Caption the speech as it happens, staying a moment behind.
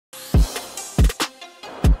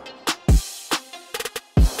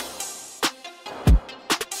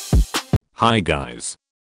Hi guys.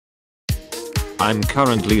 I'm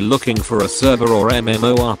currently looking for a server or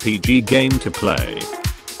MMORPG game to play.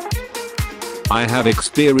 I have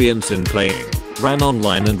experience in playing Ran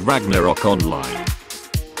Online and Ragnarok Online.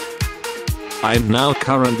 I'm now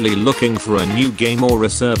currently looking for a new game or a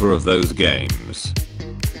server of those games.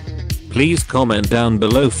 Please comment down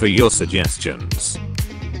below for your suggestions.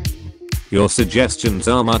 Your suggestions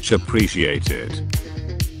are much appreciated.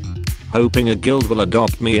 Hoping a guild will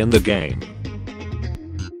adopt me in the game.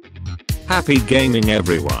 Happy gaming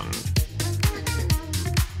everyone.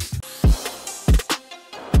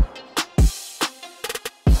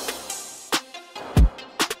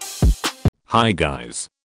 Hi guys.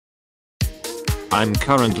 I'm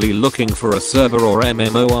currently looking for a server or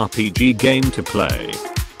MMORPG game to play.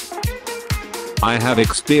 I have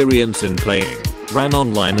experience in playing Ran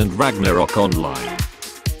Online and Ragnarok Online.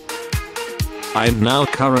 I'm now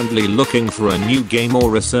currently looking for a new game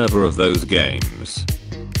or a server of those games.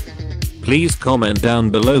 Please comment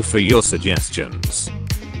down below for your suggestions.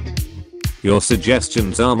 Your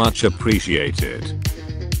suggestions are much appreciated.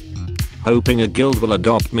 Hoping a guild will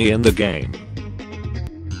adopt me in the game.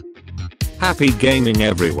 Happy gaming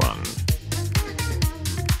everyone.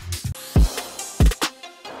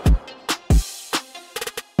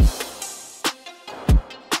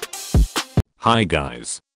 Hi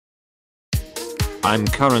guys. I'm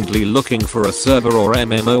currently looking for a server or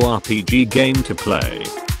MMORPG game to play.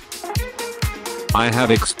 I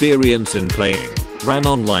have experience in playing Ran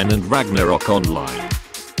Online and Ragnarok Online.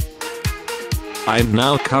 I'm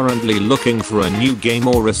now currently looking for a new game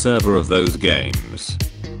or a server of those games.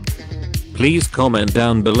 Please comment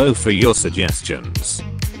down below for your suggestions.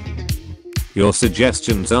 Your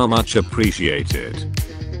suggestions are much appreciated.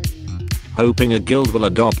 Hoping a guild will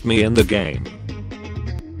adopt me in the game.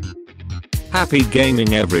 Happy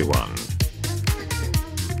gaming everyone.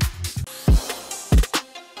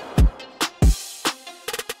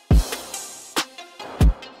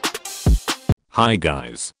 Hi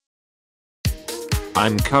guys.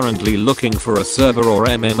 I'm currently looking for a server or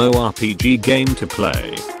MMORPG game to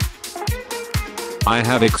play. I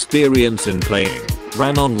have experience in playing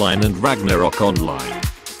Ran Online and Ragnarok Online.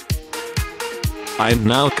 I'm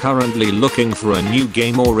now currently looking for a new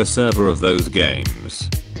game or a server of those games.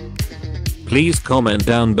 Please comment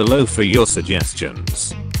down below for your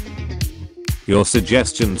suggestions. Your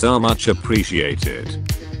suggestions are much appreciated.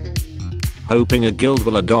 Hoping a guild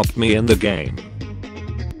will adopt me in the game.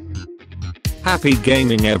 Happy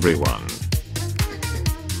gaming everyone.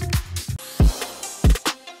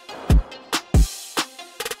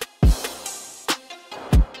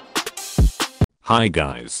 Hi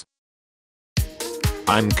guys.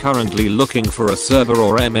 I'm currently looking for a server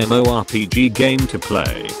or MMORPG game to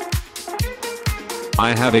play.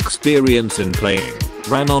 I have experience in playing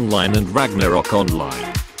Ran Online and Ragnarok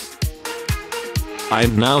Online.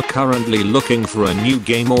 I'm now currently looking for a new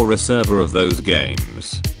game or a server of those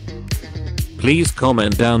games. Please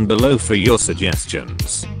comment down below for your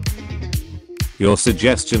suggestions. Your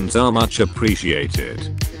suggestions are much appreciated.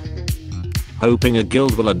 Hoping a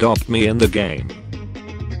guild will adopt me in the game.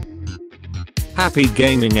 Happy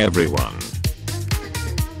gaming everyone.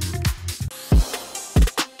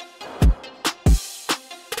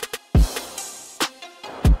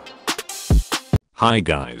 Hi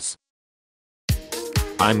guys.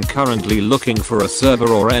 I'm currently looking for a server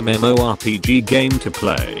or MMORPG game to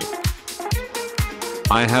play.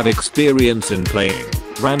 I have experience in playing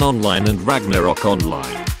Ran Online and Ragnarok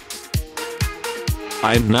Online.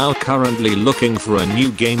 I'm now currently looking for a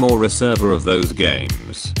new game or a server of those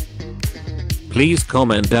games. Please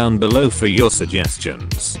comment down below for your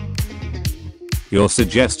suggestions. Your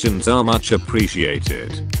suggestions are much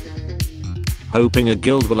appreciated. Hoping a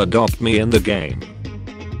guild will adopt me in the game.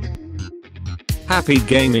 Happy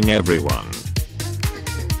gaming everyone.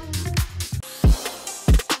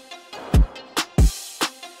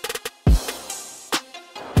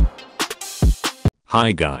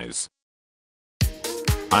 Hi guys.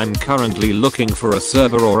 I'm currently looking for a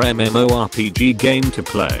server or MMORPG game to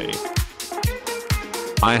play.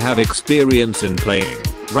 I have experience in playing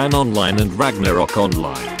Ran Online and Ragnarok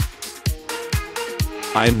Online.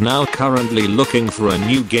 I'm now currently looking for a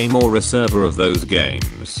new game or a server of those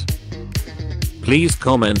games. Please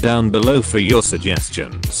comment down below for your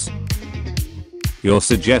suggestions. Your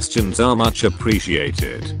suggestions are much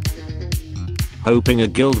appreciated. Hoping a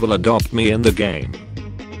guild will adopt me in the game.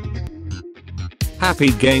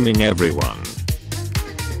 Happy gaming everyone.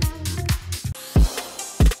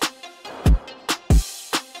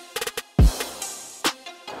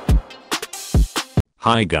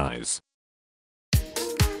 Hi guys.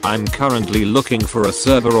 I'm currently looking for a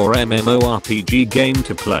server or MMORPG game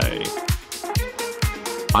to play.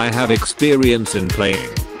 I have experience in playing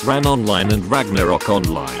Ran Online and Ragnarok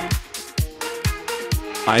Online.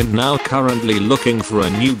 I'm now currently looking for a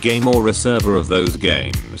new game or a server of those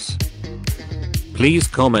games. Please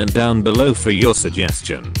comment down below for your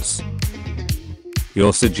suggestions.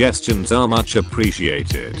 Your suggestions are much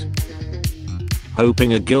appreciated.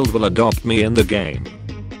 Hoping a guild will adopt me in the game.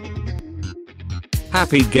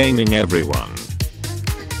 Happy gaming everyone.